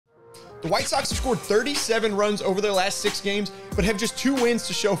The White Sox have scored 37 runs over their last 6 games, but have just 2 wins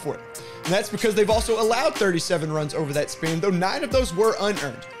to show for it. And that's because they've also allowed 37 runs over that span, though 9 of those were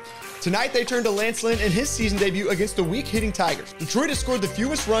unearned. Tonight, they turned to Lance Lynn in his season debut against the weak-hitting Tigers. Detroit has scored the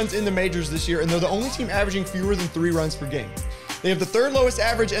fewest runs in the majors this year, and they're the only team averaging fewer than 3 runs per game. They have the 3rd lowest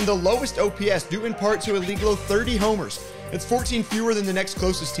average and the lowest OPS, due in part to a league low 30 homers. It's 14 fewer than the next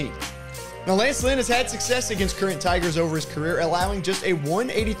closest team. Now, Lance Lynn has had success against current Tigers over his career, allowing just a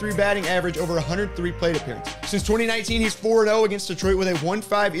 183 batting average over 103 plate appearances. Since 2019, he's 4-0 against Detroit with a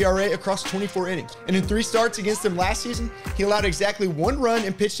 1.5 ERA across 24 innings. And in 3 starts against them last season, he allowed exactly 1 run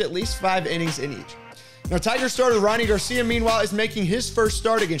and pitched at least 5 innings in each. Now, Tigers starter Ronnie Garcia, meanwhile, is making his first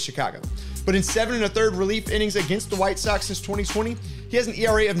start against Chicago. But in 7 1/3 relief innings against the White Sox since 2020, he has an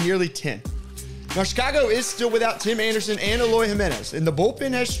ERA of nearly 10. Now, Chicago is still without Tim Anderson and Eloy Jimenez, and the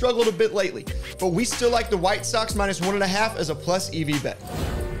bullpen has struggled a bit lately, but we still like the White Sox -1.5 as a plus EV bet.